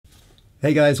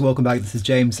Hey guys, welcome back. This is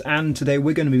James, and today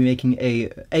we're going to be making a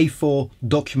A4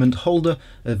 document holder,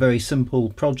 a very simple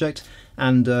project.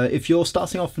 And if you're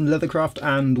starting off in leathercraft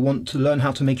and want to learn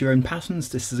how to make your own patterns,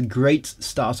 this is a great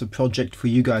starter project for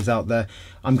you guys out there.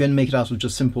 I'm going to make it out of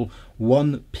just simple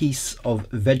one piece of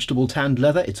vegetable tanned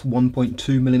leather. It's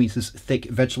 1.2 millimeters thick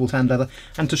vegetable tanned leather.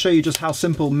 And to show you just how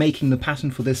simple making the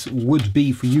pattern for this would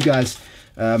be for you guys,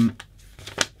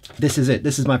 this is it.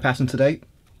 This is my pattern today.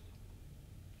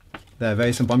 They're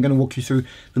very simple. I'm going to walk you through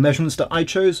the measurements that I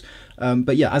chose.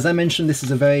 But yeah, as I mentioned, this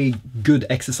is a very good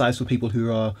exercise for people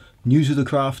who are new to the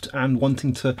craft and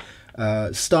wanting to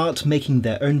start making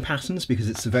their own patterns, because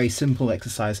it's a very simple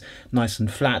exercise, nice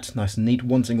and flat, nice and neat,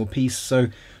 one single piece. So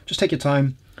just take your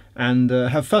time and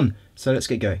have fun. So let's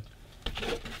get going.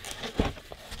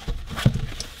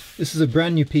 This is a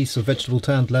brand new piece of vegetable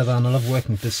tanned leather, and I love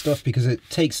working with this stuff because it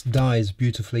takes dyes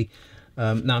beautifully.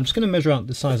 Now I'm just going to measure out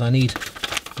the size I need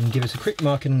and give it a quick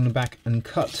marking on the back and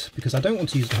cut, because I don't want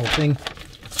to use the whole thing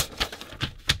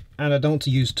and I don't want to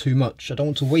use too much. I don't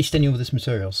want to waste any of this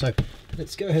material. So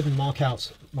let's go ahead and mark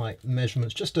out my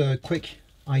measurements. Just a quick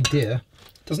idea.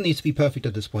 It doesn't need to be perfect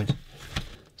at this point.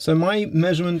 So my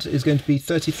measurement is going to be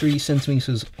 33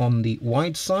 centimeters on the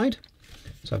wide side.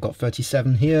 So I've got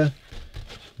 37 here.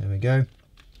 There we go.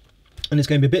 And it's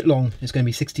going to be a bit long. It's going to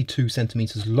be 62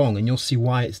 centimeters long, and you'll see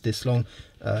why it's this long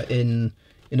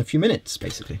in a few minutes,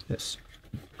 basically. Let's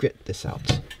grit this out.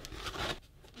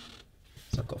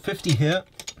 So I've got 50 here.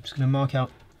 I'm just going to mark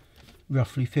out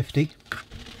roughly 50.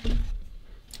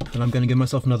 And I'm going to give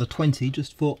myself another 20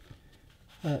 just for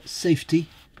safety.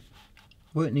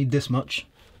 I won't need this much,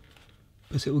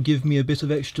 but it will give me a bit of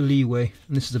extra leeway.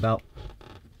 And this is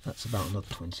that's about another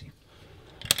 20.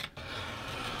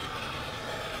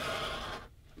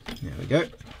 There we go.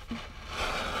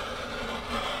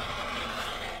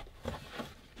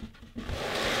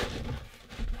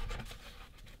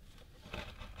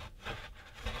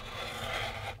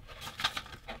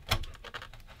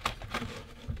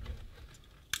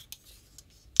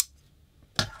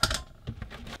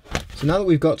 So now that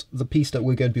we've got the piece that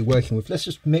we're going to be working with, let's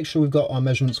just make sure we've got our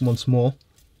measurements once more.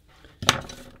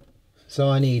 So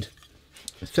I need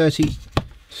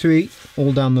 33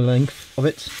 all down the length of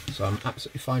it, so I'm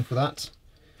absolutely fine for that.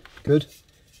 Good.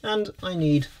 And I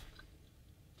need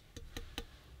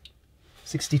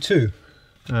 62,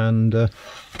 and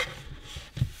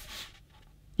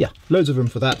yeah, loads of room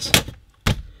for that.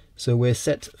 So we're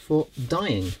set for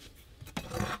dyeing.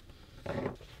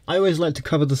 I always like to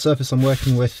cover the surface I'm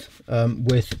working with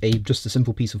just a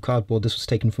simple piece of cardboard. This was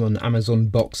taken from an Amazon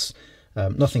box,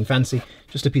 nothing fancy,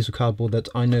 just a piece of cardboard that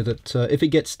I know that if it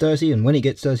gets dirty, and when it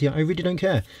gets dirty, I really don't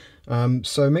care.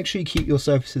 So make sure you keep your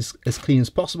surfaces as clean as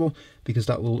possible, because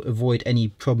that will avoid any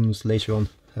problems later on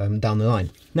down the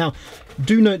line. Now,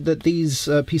 do note that these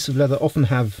pieces of leather often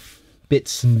have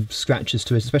bits and scratches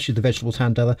to it, especially the vegetable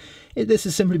tanned leather. This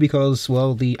is simply because,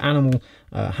 well, the animal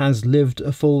has lived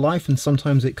a full life, and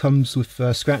sometimes it comes with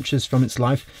scratches from its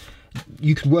life.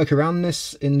 You could work around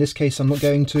this. In this case, I'm not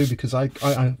going to, because I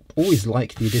always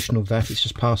like the addition of that. It's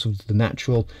just part of the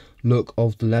natural look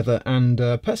of the leather, and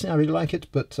personally I really like it.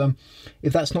 But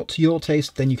if that's not to your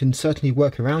taste, then you can certainly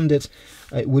work around it.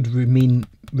 It would mean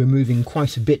removing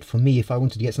quite a bit for me if I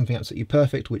wanted to get something absolutely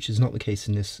perfect, which is not the case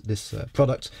in this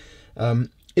product.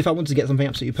 If I wanted to get something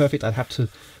absolutely perfect, I'd have to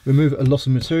remove a lot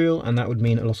of material, and that would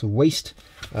mean a lot of waste.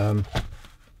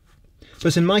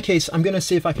 But in my case, I'm going to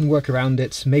see if I can work around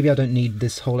it. Maybe I don't need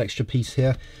this whole extra piece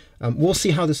here. We'll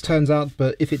see how this turns out,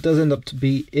 but if it does end up to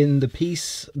be in the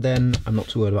piece, then I'm not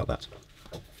too worried about that.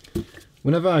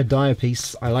 Whenever I dye a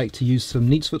piece, I like to use some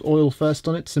neatsfoot oil first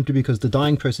on it, simply because the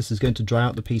dyeing process is going to dry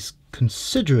out the piece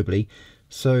considerably.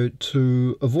 So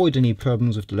to avoid any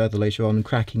problems with the leather later on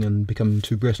cracking and becoming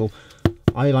too brittle,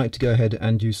 I like to go ahead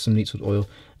and use some neatsfoot oil.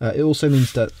 It also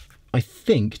means that I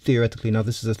think, theoretically, now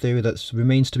this is a theory that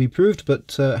remains to be proved,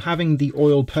 but having the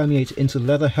oil permeate into the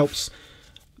leather helps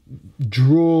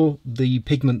draw the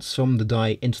pigments from the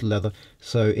dye into the leather.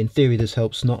 So in theory, this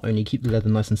helps not only keep the leather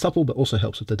nice and supple, but also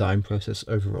helps with the dyeing process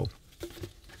overall.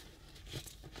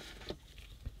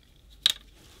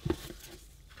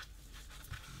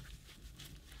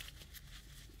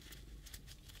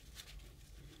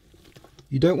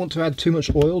 You don't want to add too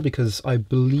much oil, because I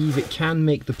believe it can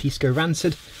make the piece go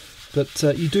rancid, but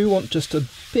you do want just a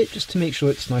bit, just to make sure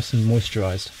it's nice and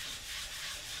moisturised.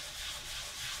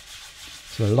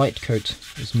 So a light coat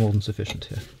is more than sufficient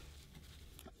here.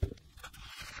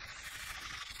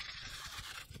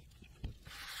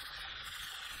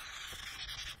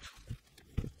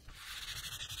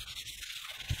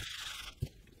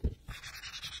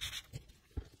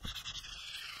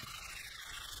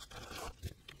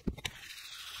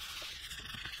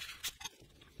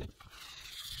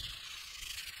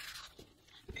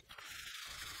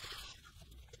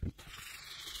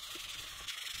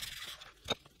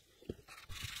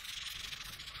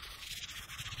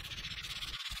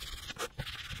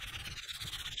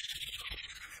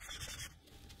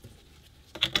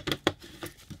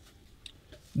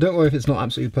 Don't worry if it's not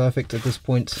absolutely perfect at this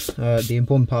point. The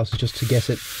important part is just to get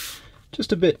it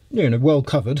just a bit, well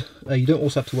covered. You don't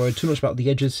also have to worry too much about the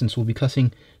edges, since we'll be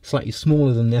cutting slightly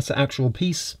smaller than this actual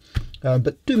piece.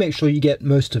 But do make sure you get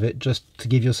most of it, just to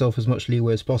give yourself as much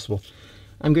leeway as possible.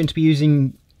 I'm going to be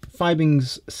using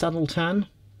Fibing's Saddle Tan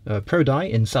Pro Dye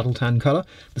in Saddle Tan colour.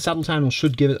 The Saddle Tan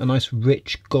should give it a nice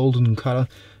rich golden colour,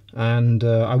 and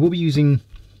I will be using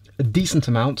a decent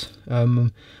amount.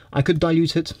 I could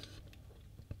dilute it.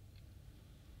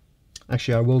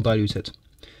 Actually, I will dilute it,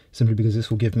 simply because this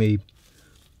will give me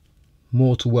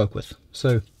more to work with.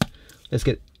 So let's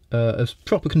get a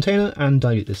proper container and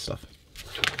dilute this stuff.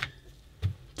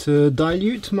 To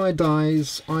dilute my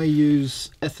dyes, I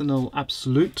use ethanol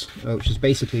absolute, which is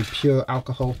basically pure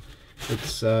alcohol.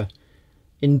 It's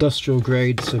industrial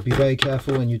grade, so be very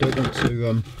careful, and you don't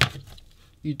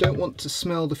want to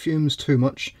smell the fumes too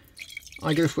much.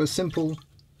 I go for a simple.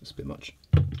 It's a bit much.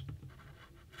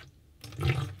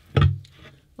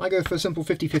 I go for a simple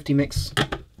 50-50 mix,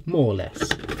 more or less.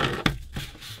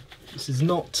 This is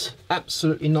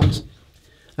absolutely not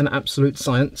an absolute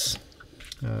science.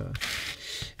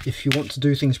 If you want to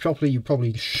do things properly, you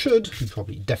probably should, you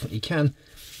probably definitely can,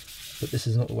 but this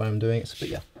is not the way I'm doing it, but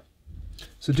yeah.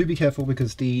 So do be careful,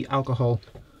 because the alcohol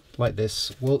like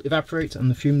this will evaporate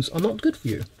and the fumes are not good for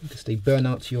you, because they burn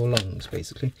out your lungs,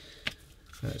 basically.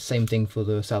 Same thing for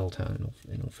the Saddle Tan,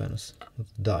 in all fairness, with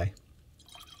the dye.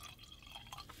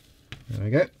 There we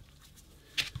go.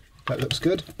 That looks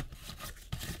good.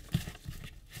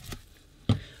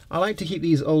 I like to keep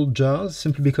these old jars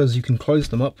simply because you can close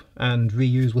them up and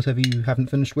reuse whatever you haven't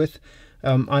finished with.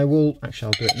 I'll do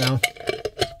it now.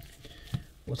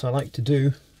 What I like to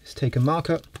do is take a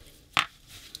marker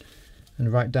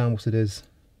and write down what it is.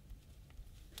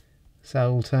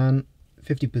 Saddle Tan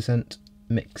 50%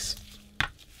 mix.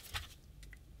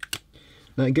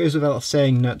 Now it goes without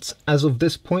saying that as of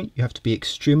this point you have to be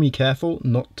extremely careful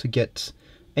not to get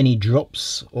any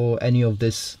drops or any of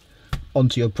this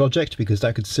onto your project, because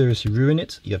that could seriously ruin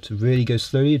it. You have to really go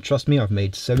slowly. Trust me, I've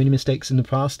made so many mistakes in the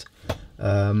past,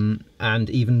 and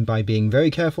even by being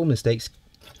very careful, mistakes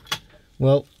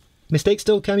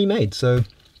still can be made. So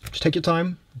just take your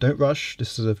time, don't rush.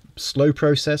 This is a slow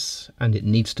process and it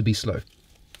needs to be slow.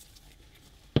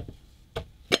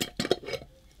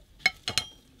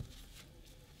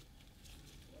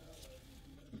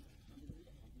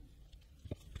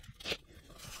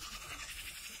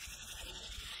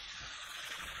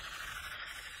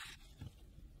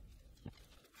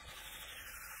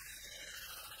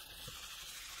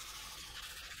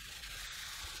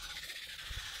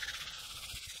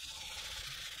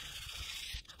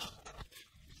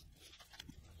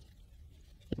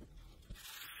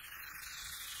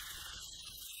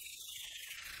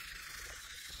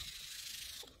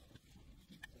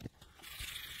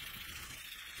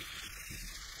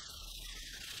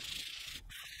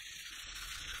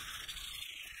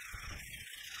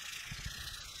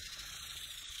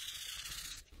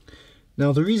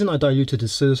 Now the reason I dilute it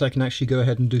is so that I can actually go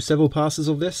ahead and do several passes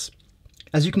of this.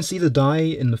 As you can see, the dye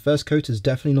in the first coat is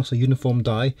definitely not a uniform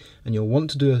dye, and you'll want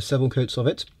to do several coats of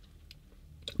it.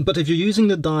 But if you're using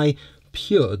the dye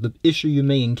pure, the issue you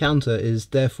may encounter is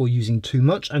therefore using too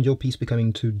much and your piece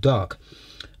becoming too dark.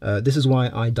 This is why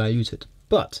I dilute it.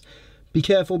 But be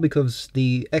careful, because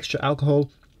the extra alcohol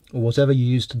or whatever you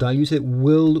use to dilute it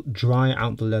will dry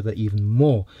out the leather even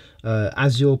more.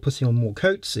 As you're putting on more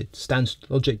coats, it stands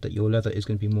to logic that your leather is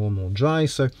going to be more and more dry.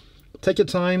 So take your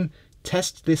time,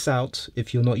 test this out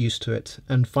if you're not used to it,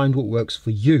 and find what works for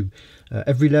you.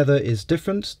 Every leather is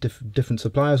different. Different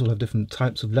suppliers will have different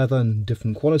types of leather and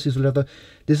different qualities of leather.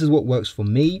 This is what works for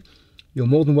me. You're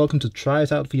more than welcome to try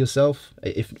it out for yourself.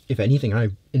 If anything, I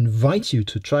invite you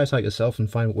to try it out yourself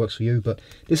and find what works for you. But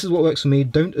this is what works for me.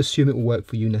 Don't assume it will work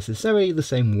for you necessarily the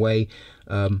same way.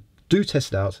 Do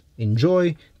test it out,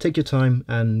 enjoy, take your time,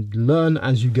 and learn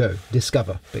as you go.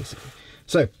 Discover, basically.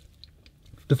 So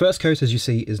the first coat, as you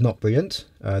see, is not brilliant.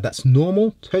 That's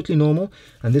normal, totally normal,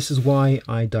 and this is why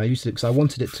I diluted it, because I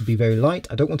wanted it to be very light.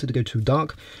 I don't want it to go too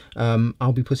dark.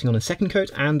 I'll be putting on a second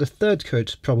coat and a third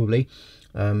coat probably.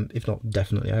 If not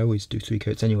definitely. I always do 3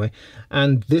 coats anyway,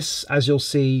 and this, as you'll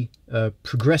see,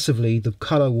 progressively the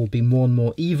color will be more and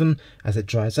more even as it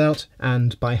dries out,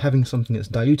 and by having something that's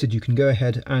diluted you can go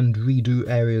ahead and redo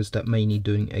areas that may need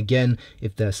doing again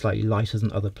if they're slightly lighter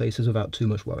than other places without too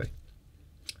much worry.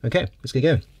 Okay, let's get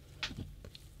going.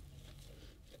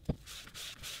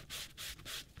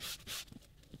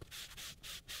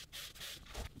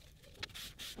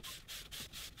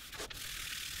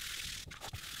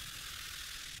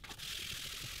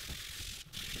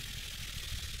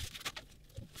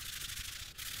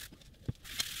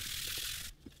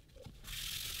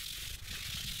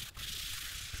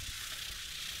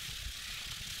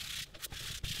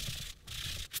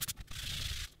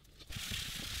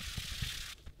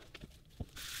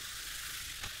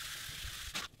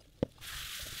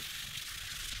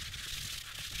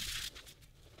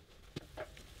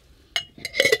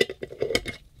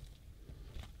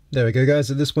 There we go, guys.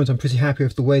 At this point I'm pretty happy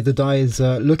with the way the dye is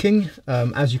looking.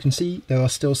 As you can see, there are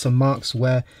still some marks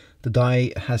where the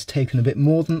dye has taken a bit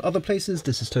more than other places.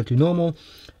 This is totally normal,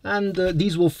 and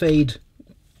these will fade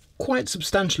quite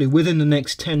substantially within the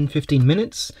next 10-15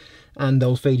 minutes, and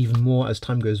they'll fade even more as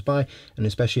time goes by, and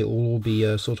especially it will all be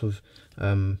it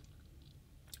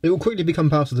will quickly become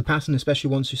part of the pattern, especially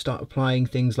once you start applying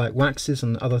things like waxes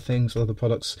and other things, other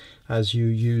products, as you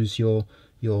use your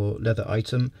leather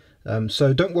item.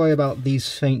 So don't worry about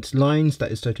these faint lines.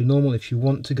 That is totally normal. If you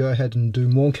want to go ahead and do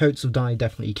more coats of dye,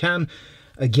 definitely can.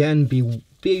 Again,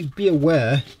 be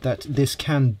aware that this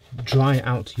can dry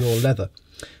out your leather.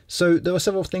 So there are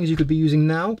several things you could be using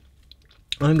now.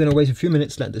 I'm going to wait a few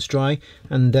minutes, let this dry,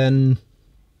 and then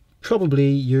probably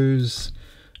use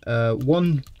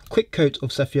one quick coat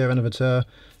of Saphir Renovateur,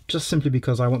 just simply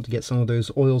because I want to get some of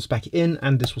those oils back in,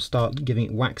 and this will start giving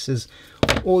it waxes.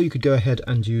 Or you could go ahead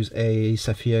and use a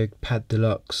Saphir Pâte de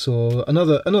Luxe or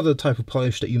another type of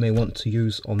polish that you may want to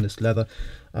use on this leather.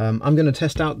 I'm going to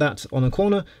test out that on a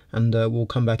corner, and we'll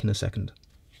come back in a second.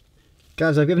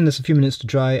 Guys, I've given this a few minutes to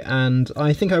dry, and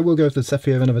I think I will go with the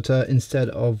Saphir Renovateur instead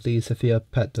of the Saphir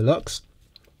Pâte de Luxe.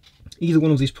 Either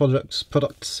one of these products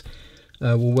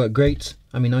will work great.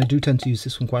 I mean, I do tend to use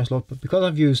this one quite a lot, but because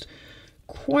I've used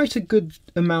quite a good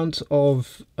amount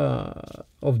of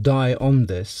dye on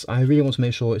this, I really want to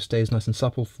make sure it stays nice and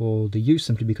supple for the use,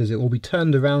 simply because it will be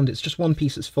turned around. It's just one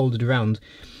piece that's folded around,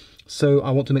 so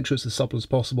I want to make sure it's as supple as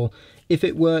possible. If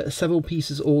it were several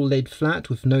pieces all laid flat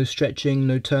with no stretching,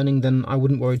 no turning, then I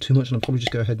wouldn't worry too much, and I'll probably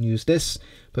just go ahead and use this.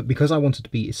 But because I want it to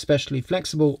be especially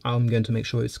flexible, I'm going to make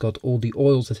sure it's got all the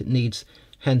oils that it needs,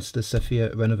 hence the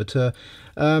Saphir Renovateur.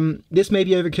 This may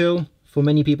be overkill. For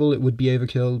many people it would be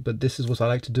overkill, but this is what I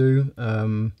like to do.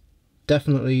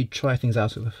 Definitely try things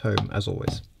out at home, as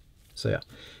always. So yeah,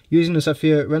 using the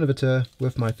Saphir Renovateur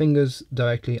with my fingers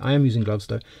directly. I am using gloves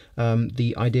though.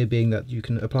 The idea being that you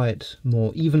can apply it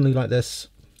more evenly like this,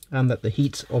 and that the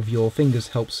heat of your fingers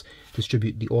helps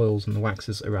distribute the oils and the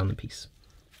waxes around the piece.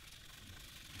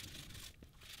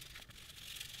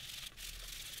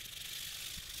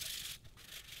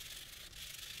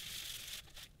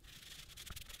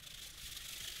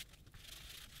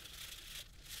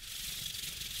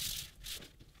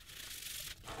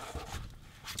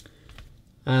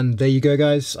 And there you go,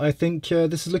 guys. I think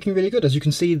this is looking really good. As you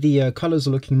can see, the colours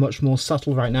are looking much more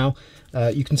subtle right now.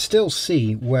 You can still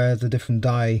see where the different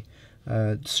dye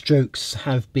strokes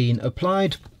have been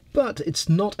applied, but it's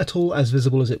not at all as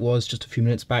visible as it was just a few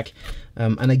minutes back.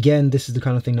 And again, this is the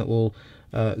kind of thing that will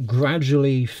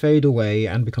gradually fade away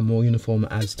and become more uniform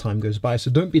as time goes by.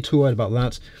 So don't be too worried about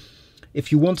that.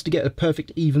 If you want to get a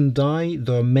perfect even dye,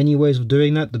 there are many ways of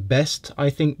doing that. The best, I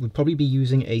think, would probably be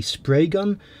using a spray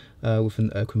gun with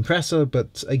a compressor,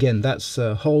 but again, that's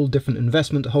a whole different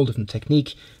investment, a whole different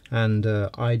technique, and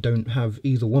I don't have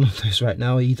either one of those right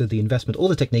now, either the investment or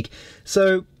the technique.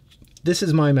 So this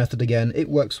is my method again. It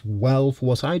works well for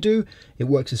what I do. It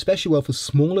works especially well for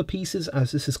smaller pieces,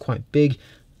 as this is quite big.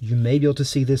 You may be able to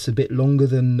see this a bit longer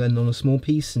than on a small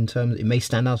piece, in terms it may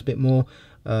stand out a bit more,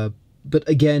 but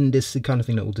again, this is the kind of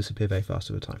thing that will disappear very fast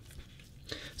over time.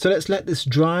 So let's let this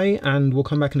dry, and we'll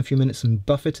come back in a few minutes and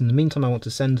buff it. In the meantime, I want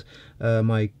to send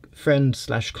my friend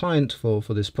 / client for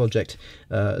this project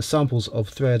samples of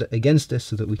thread against this,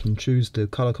 so that we can choose the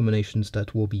color combinations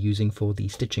that we'll be using for the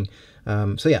stitching.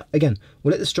 So yeah, again,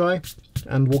 we'll let this dry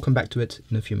and we'll come back to it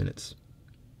in a few minutes.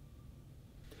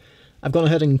 I've gone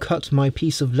ahead and cut my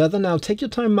piece of leather. Now take your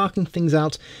time marking things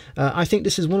out. I think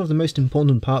this is one of the most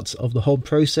important parts of the whole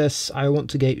process. I want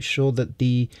to make sure that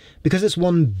because it's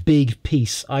one big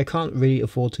piece, I can't really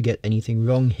afford to get anything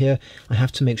wrong here. I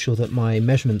have to make sure that my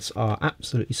measurements are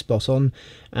absolutely spot on,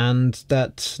 and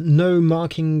that no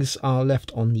markings are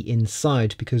left on the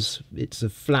inside, because it's a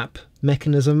flap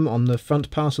mechanism on the front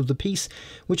part of the piece,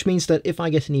 which means that if I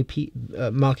get any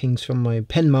markings from my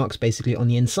pen marks basically on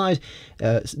the inside,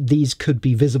 these could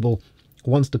be visible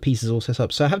once the piece is all set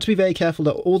up. So I have to be very careful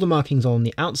that all the markings are on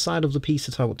the outside of the piece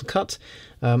that I want to cut.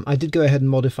 I did go ahead and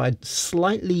modify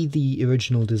slightly the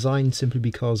original design, simply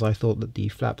because I thought that the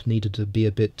flap needed to be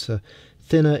a bit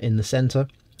thinner in the center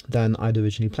than I'd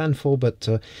originally planned for, but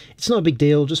it's not a big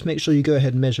deal. Just make sure you go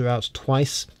ahead and measure out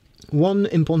twice. One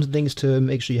important thing is to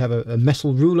make sure you have a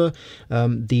metal ruler.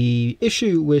 The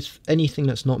issue with anything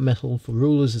that's not metal for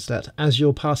rulers is that as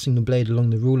you're passing the blade along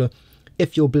the ruler,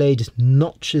 if your blade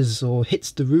notches or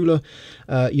hits the ruler,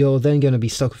 you're then going to be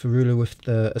stuck with a ruler with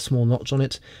a small notch on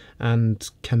it, and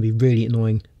can be really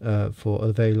annoying for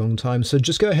a very long time. So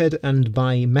just go ahead and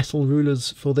buy metal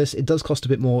rulers for this. It does cost a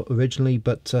bit more originally,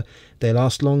 but they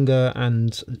last longer,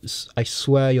 and I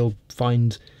swear you'll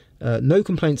find no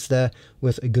complaints there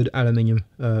with a good aluminium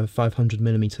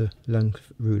 500mm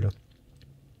length ruler.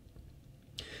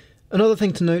 Another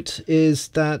thing to note is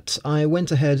that I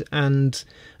went ahead and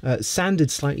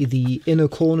sanded slightly the inner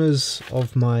corners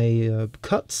of my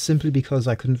cuts, simply because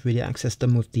I couldn't really access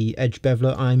them with the edge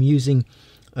beveler. I'm using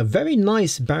a very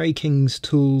nice Barry King's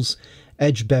Tools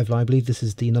edge beveler. I believe this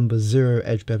is the number 0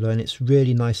 edge beveler, and it's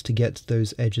really nice to get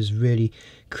those edges really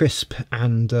crisp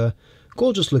and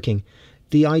gorgeous looking.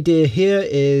 The idea here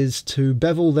is to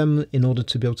bevel them in order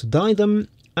to be able to dye them,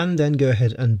 and then go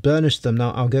ahead and burnish them.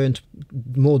 Now I'll go into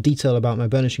more detail about my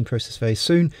burnishing process very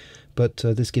soon, but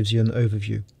this gives you an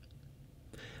overview.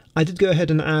 I did go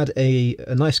ahead and add a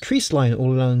nice crease line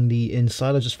all along the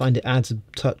inside. I just find it adds a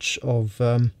touch of,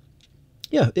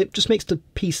 yeah, it just makes the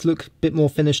piece look a bit more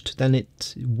finished than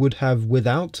it would have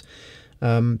without.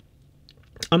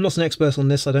 I'm not an expert on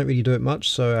this, I don't really do it much,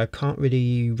 so I can't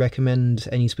really recommend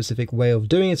any specific way of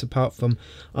doing it, apart from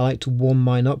I like to warm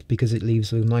mine up because it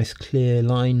leaves a nice clear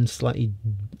line, slightly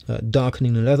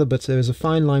darkening the leather, but there is a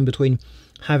fine line between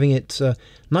having it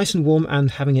nice and warm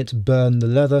and having it burn the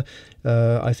leather.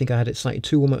 I think I had it slightly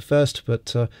too warm at first,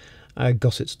 but I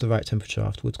got it to the right temperature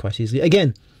afterwards quite easily.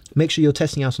 Again, make sure you're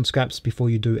testing out on scraps before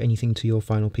you do anything to your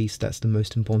final piece. That's the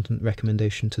most important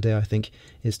recommendation today, I think,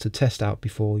 is to test out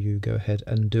before you go ahead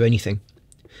and do anything.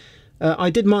 I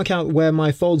did mark out where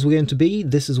my folds were going to be.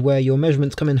 This is where your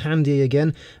measurements come in handy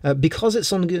again. Because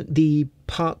it's on the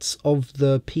parts of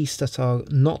the piece that are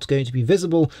not going to be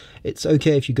visible, it's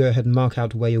okay if you go ahead and mark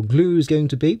out where your glue is going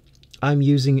to be. I'm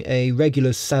using a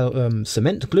regular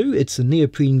cement glue. It's a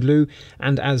neoprene glue,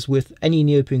 and as with any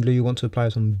neoprene glue, you want to apply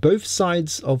it on both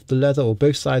sides of the leather or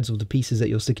both sides of the pieces that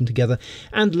you're sticking together,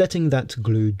 and letting that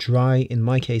glue dry. In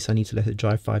my case, I need to let it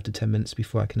dry 5 to 10 minutes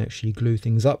before I can actually glue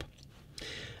things up.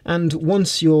 And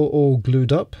once you're all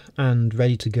glued up and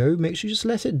ready to go, make sure you just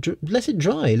let it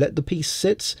dry, let the piece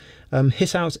sit,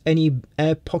 hit out any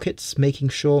air pockets, making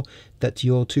sure that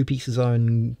your two pieces are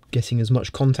getting as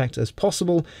much contact as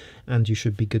possible, and you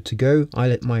should be good to go. I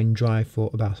let mine dry for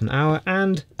about an hour,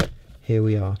 and here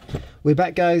we are. We're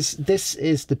back, guys. This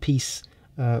is the piece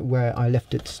where I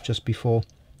left it just before.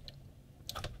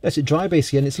 Let it dry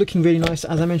basically, and it's looking really nice.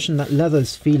 As I mentioned, that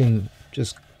leather's feeling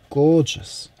just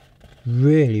gorgeous.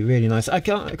 Really, really nice. I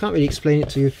can't really explain it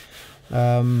to you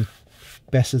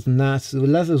better than that. The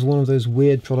leather is one of those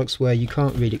weird products where you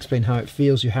can't really explain how it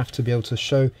feels. You have to be able to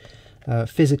show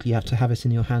physically. You have to have it in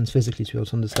your hands physically to be able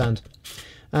to understand.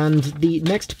 And the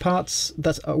next parts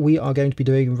that we are going to be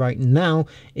doing right now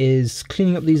is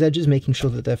cleaning up these edges, making sure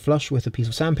that they're flush with a piece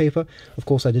of sandpaper. Of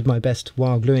course, I did my best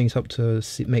while gluing it up to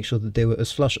make sure that they were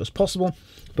as flush as possible.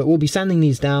 But we'll be sanding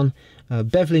these down,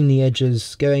 beveling the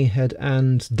edges, going ahead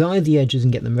and dye the edges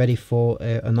and get them ready for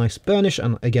a nice burnish.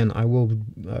 And again, I will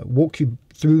walk you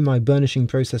through my burnishing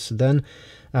process then.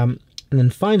 And then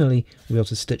finally, we'll be able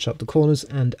to stitch up the corners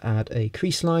and add a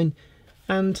crease line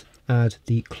and add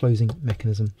the closing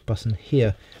mechanism button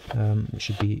here, which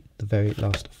should be the very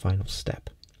last final step.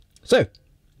 So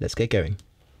let's get going.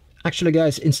 Actually,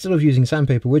 guys, instead of using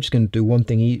sandpaper, we're just going to do one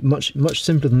thing much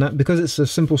simpler than that. Because it's a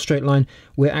simple straight line,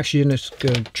 we're actually going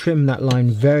to trim that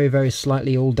line very, very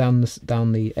slightly all down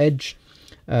the edge,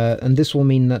 and this will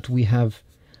mean that we have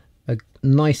a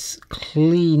nice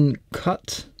clean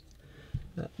cut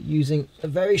using a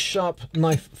very sharp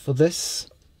knife for this.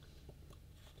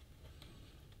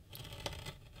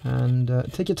 And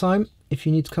take your time. If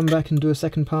you need to come back and do a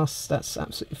second pass, that's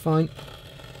absolutely fine.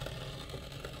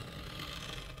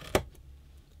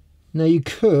 Now you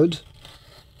could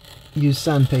use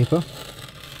sandpaper,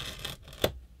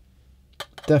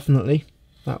 definitely,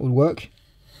 that would work,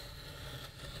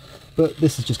 but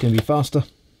this is just going to be faster.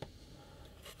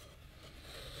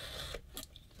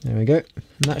 There we go,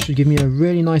 and that should give me a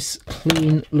really nice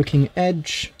clean looking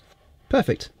edge.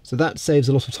 Perfect, so that saves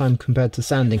a lot of time compared to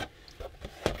sanding.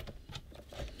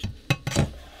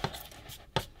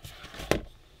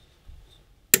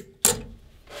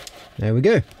 There we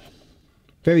go.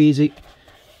 Very easy,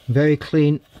 very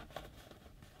clean.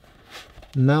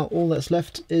 Now all that's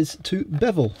left is to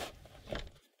bevel.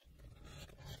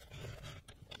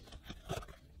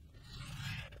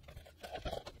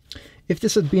 If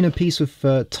this had been a piece with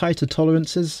tighter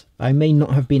tolerances, I may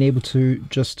not have been able to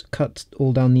just cut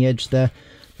all down the edge there,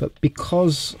 but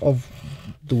because of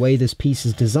the way this piece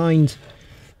is designed,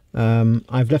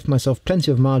 I've left myself plenty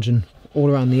of margin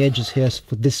all around the edges here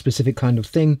for this specific kind of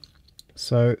thing.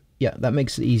 So yeah, that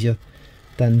makes it easier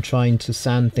than trying to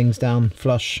sand things down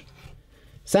flush.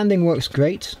 Sanding works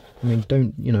great. I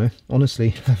mean,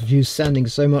 honestly, I've used sanding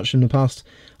so much in the past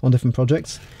on different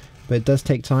projects, but it does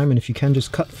take time, and if you can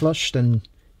just cut flush, then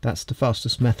That's the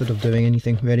fastest method of doing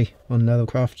anything really on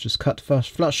leathercraft. Just cut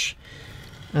flush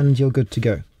and you're good to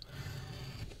go.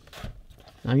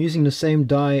 I'm using the same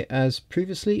dye as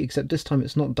previously, except this time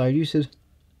it's not diluted.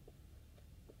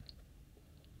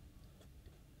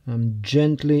 I'm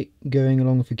gently going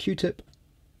along with a Q-tip,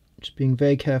 just being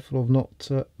very careful of not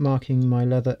marking my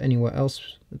leather anywhere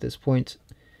else at this point.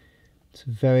 It's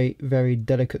a very, very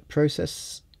delicate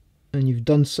process, and you've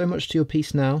done so much to your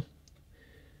piece now,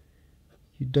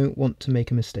 you don't want to make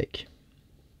a mistake.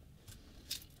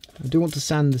 I do want to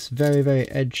sand this very, very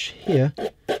edge here.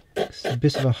 It's a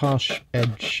bit of a harsh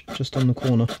edge just on the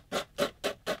corner.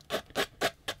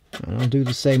 And I'll do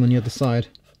the same on the other side,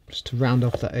 just to round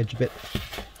off that edge a bit.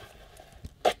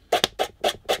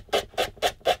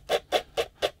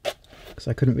 Because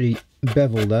I couldn't really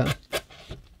bevel that.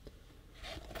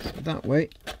 So that way,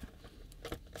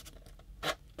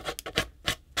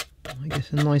 I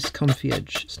get a nice comfy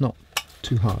edge. It's not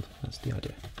too hard, that's the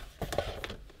idea.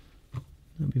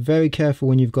 Be very careful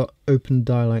when you've got open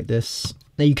dye like this.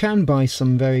 Now you can buy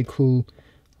some very cool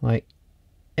like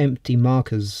empty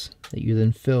markers that you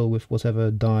then fill with whatever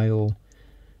dye or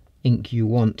ink you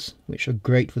want, which are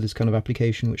great for this kind of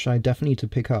application, which I definitely need to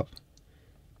pick up.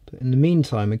 But in the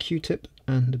meantime, a Q-tip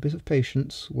and a bit of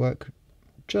patience work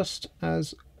just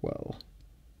as well.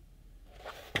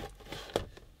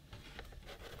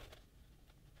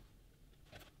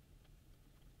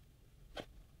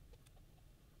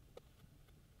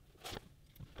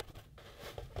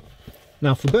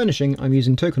 Now for burnishing, I'm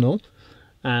using Tokonol,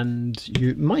 and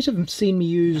you might have seen me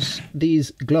use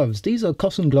these gloves. These are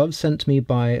cotton gloves sent to me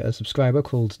by a subscriber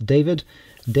called David.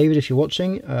 David, if you're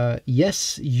watching,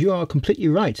 yes, you are completely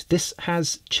right. This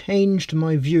has changed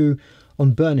my view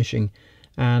on burnishing.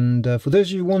 And for those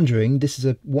of you wondering, this is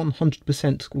a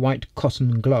 100% white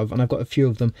cotton glove, and I've got a few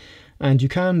of them. And you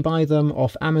can buy them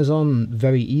off Amazon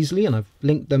very easily, and I've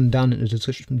linked them down in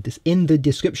the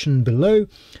description below.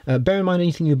 Bear in mind,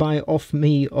 anything you buy off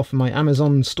me, off my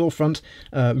Amazon storefront,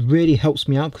 really helps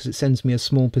me out because it sends me a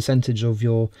small percentage of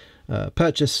your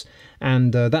purchase,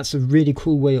 and that's a really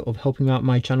cool way of helping out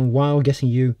my channel while getting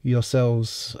you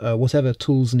yourselves whatever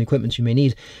tools and equipment you may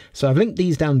need. So I've linked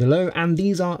these down below, and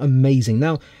these are amazing.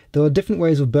 Now there are different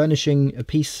ways of burnishing a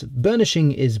piece.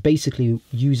 Burnishing is basically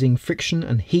using friction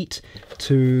and heat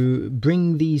to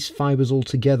bring these fibers all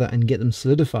together and get them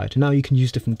solidified. Now you can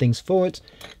use different things for it.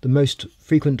 The most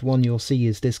frequent one you'll see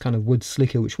is this kind of wood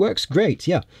slicker, which works great,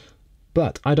 yeah,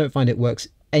 but I don't find it works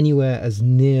anywhere as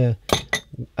near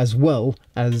as well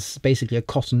as basically a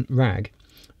cotton rag.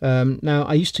 Now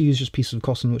I used to use just pieces of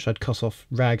cotton which I'd cut off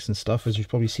rags and stuff, as you've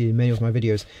probably seen in many of my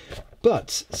videos, but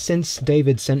since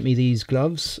David sent me these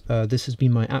gloves, this has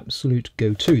been my absolute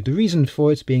go-to. The reason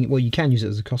for it being, well, you can use it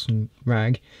as a cotton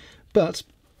rag, but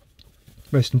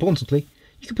most importantly,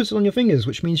 you can put it on your fingers,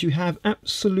 which means you have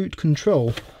absolute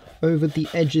control over the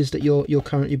edges that you're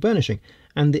currently burnishing.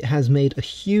 And it has made a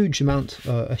huge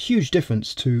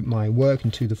difference to my work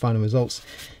and to the final results.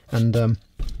 And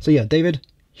so yeah, David,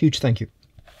 huge thank you.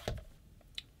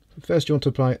 First you want to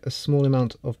apply a small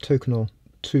amount of Tokonol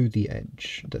to the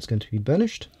edge that's going to be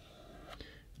burnished.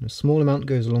 And a small amount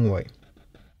goes a long way.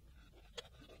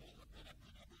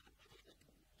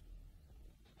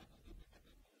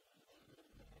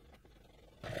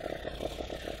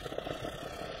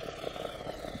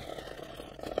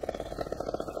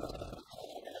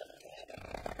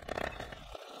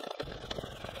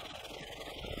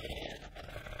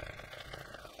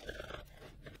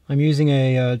 I'm using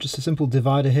just a simple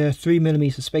divider here,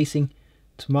 3mm spacing,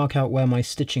 to mark out where my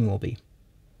stitching will be.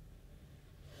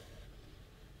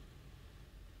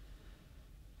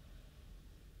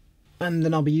 And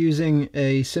then I'll be using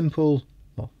a simple,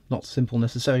 well, not simple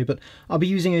necessarily, but I'll be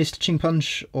using a stitching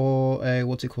punch, or a,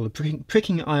 what's it called, a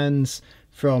pricking irons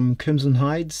from Crimson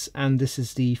Hides, and this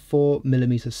is the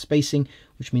 4mm spacing,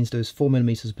 which means there's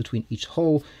 4mm between each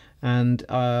hole, and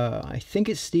I think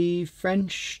it's the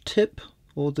French tip,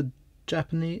 or the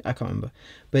Japanese, I can't remember,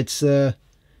 but it's a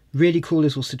really cool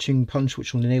little stitching punch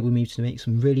which will enable me to make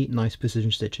some really nice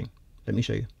precision stitching. Let me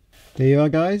show you. There you are,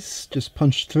 guys, just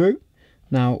punched through.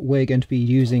 Now we're going to be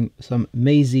using some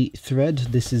Maisie thread.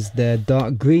 This is their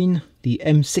dark green, the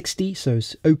M60, so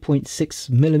it's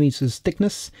 0.6mm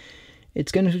thickness.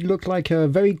 It's going to look like a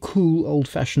very cool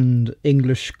old-fashioned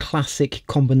English classic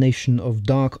combination of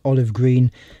dark olive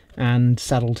green and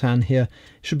saddle tan here.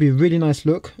 Should be a really nice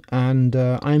look, and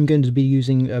I'm going to be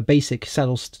using a basic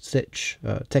saddle stitch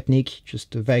technique,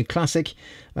 just a very classic,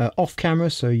 off camera,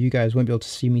 so you guys won't be able to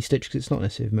see me stitch because it's not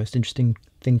necessarily the most interesting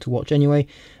thing to watch anyway,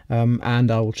 and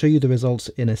I will show you the results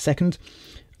in a second.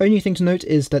 Only thing to note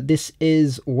is that this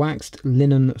is waxed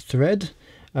linen thread,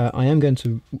 I am going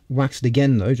to wax it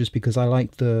again though, just because I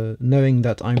like the knowing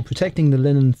that I'm protecting the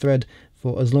linen thread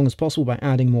for as long as possible by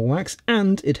adding more wax,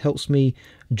 and it helps me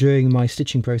during my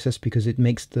stitching process because it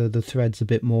makes the threads a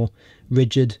bit more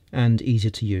rigid and easier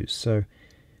to use. So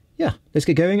yeah, let's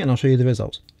get going and I'll show you the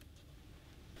result.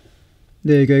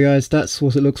 There you go guys, that's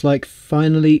what it looks like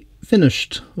finally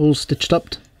finished, all stitched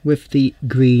up with the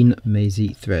green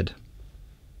maisie thread.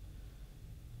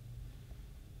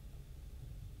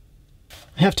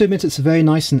 I have to admit it's a very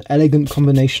nice and elegant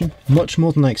combination, much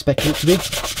more than I expected it to be.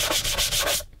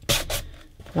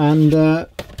 And yeah,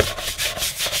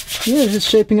 it's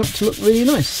shaping up to look really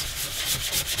nice.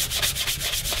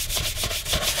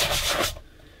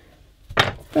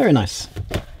 Very nice.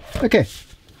 Okay,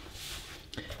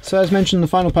 so as mentioned, the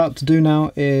final part to do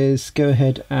now is go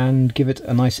ahead and give it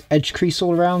a nice edge crease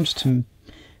all around to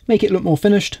make it look more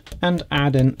finished and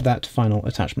add in that final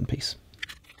attachment piece.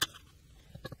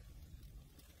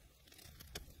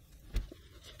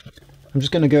 I'm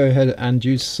just going to go ahead and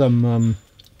use some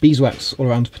beeswax all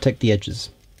around to protect the edges.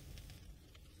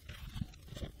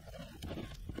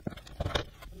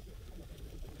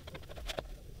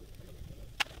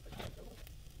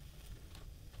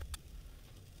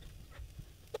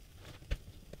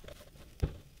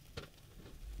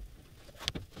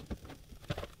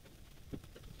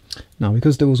 Now,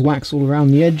 because there was wax all around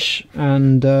the edge,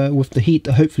 and with the heat,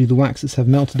 hopefully the waxes have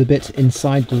melted a bit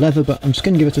inside the leather, but I'm just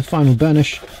going to give it a final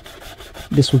burnish.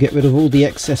 This will get rid of all the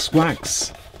excess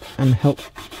wax and help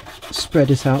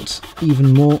spread it out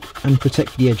even more and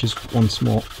protect the edges once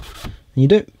more. And you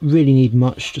don't really need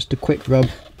much, just a quick rub,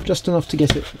 just enough to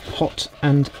get it hot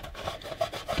and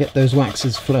get those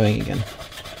waxes flowing again.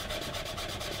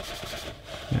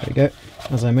 There we go.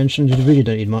 As I mentioned, you really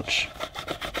don't need much.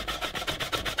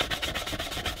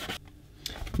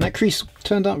 And that crease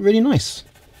turned out really nice.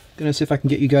 I'm going to see if I can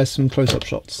get you guys some close-up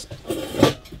shots.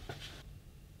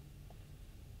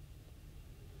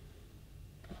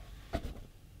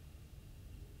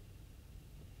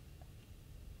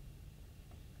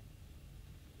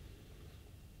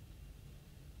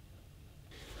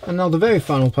 And now the very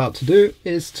final part to do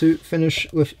is to finish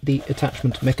with the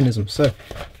attachment mechanism. So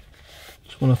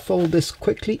just want to fold this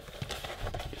quickly,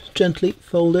 just gently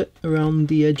fold it around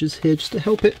the edges here just to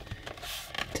help it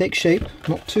take shape,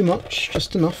 not too much,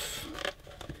 just enough.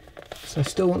 So I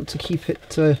still want to keep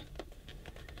it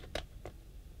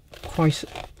quite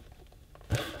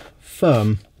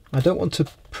firm. I don't want to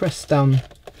press down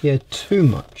here too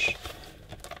much.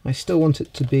 I still want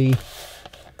it to be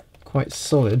quite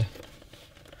solid.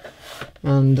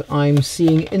 And I'm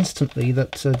seeing instantly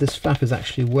that this flap is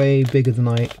actually way bigger than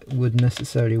I would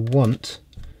necessarily want.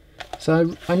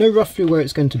 So I know roughly where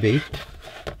it's going to be.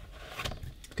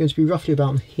 It's going to be roughly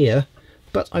about here,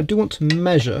 but I do want to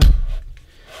measure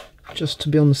just to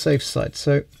be on the safe side.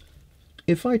 So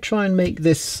if I try and make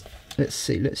this, let's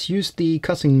see, let's use the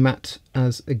cutting mat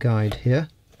as a guide here,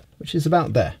 which is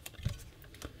about there.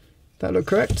 That look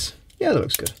correct? Yeah, that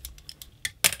looks good.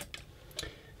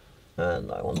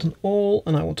 And I want an awl,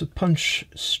 and I want to punch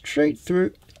straight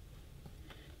through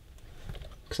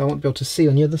because I won't be able to see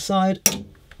on the other side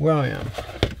where I am.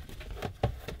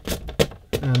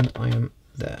 And I am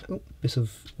there. Oh, bit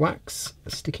of wax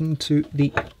sticking to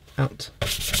the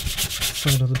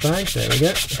outside of the bag. There we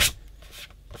go.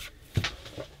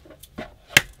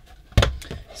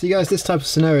 See guys, this type of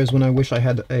scenario is when I wish I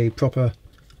had a proper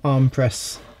arm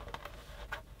press.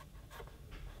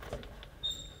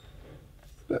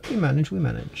 But we manage, we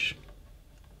manage.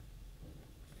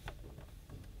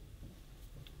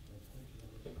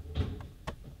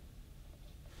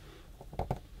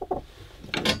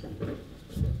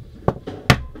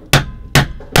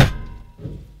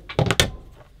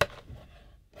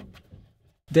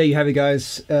 There you have it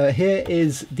guys. Here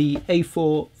is the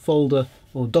A4 folder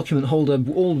or document holder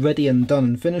all ready and done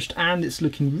and finished, and it's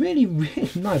looking really,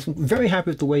 really nice. I'm very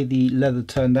happy with the way the leather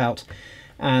turned out.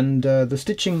 And the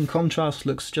stitching contrast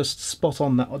looks just spot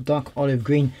on. That dark olive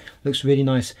green looks really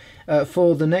nice.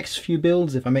 For the next few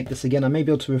builds, if I make this again, I may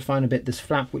be able to refine a bit this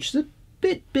flap, which is a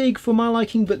bit big for my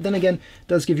liking, but then again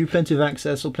does give you plenty of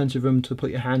access or plenty of room to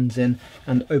put your hands in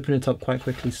and open it up quite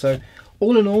quickly. So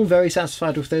all in all, very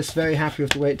satisfied with this, very happy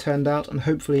with the way it turned out, and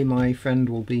hopefully my friend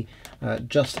will be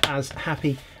just as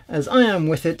happy as I am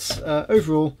with it.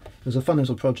 Overall, it was a fun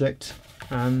little project.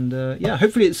 And yeah,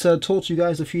 hopefully it's taught you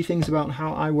guys a few things about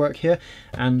how I work here,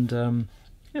 and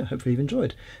yeah, hopefully you've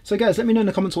enjoyed. So guys, let me know in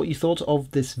the comments what you thought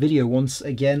of this video. Once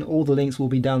again, all the links will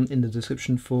be down in the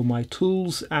description for my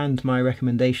tools and my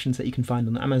recommendations that you can find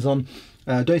on Amazon.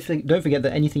 Don't forget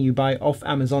that anything you buy off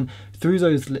Amazon through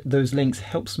those links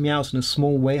helps me out in a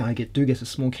small way. I do get a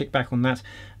small kickback on that,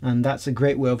 and that's a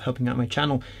great way of helping out my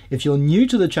channel. If you're new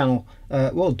to the channel,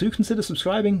 well, do consider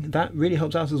subscribing. That really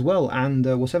helps out as well. And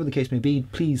whatever the case may be,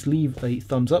 please leave a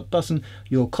thumbs up button,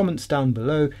 your comments down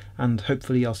below, and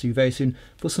hopefully I'll see you very soon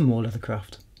for some more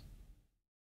leathercraft.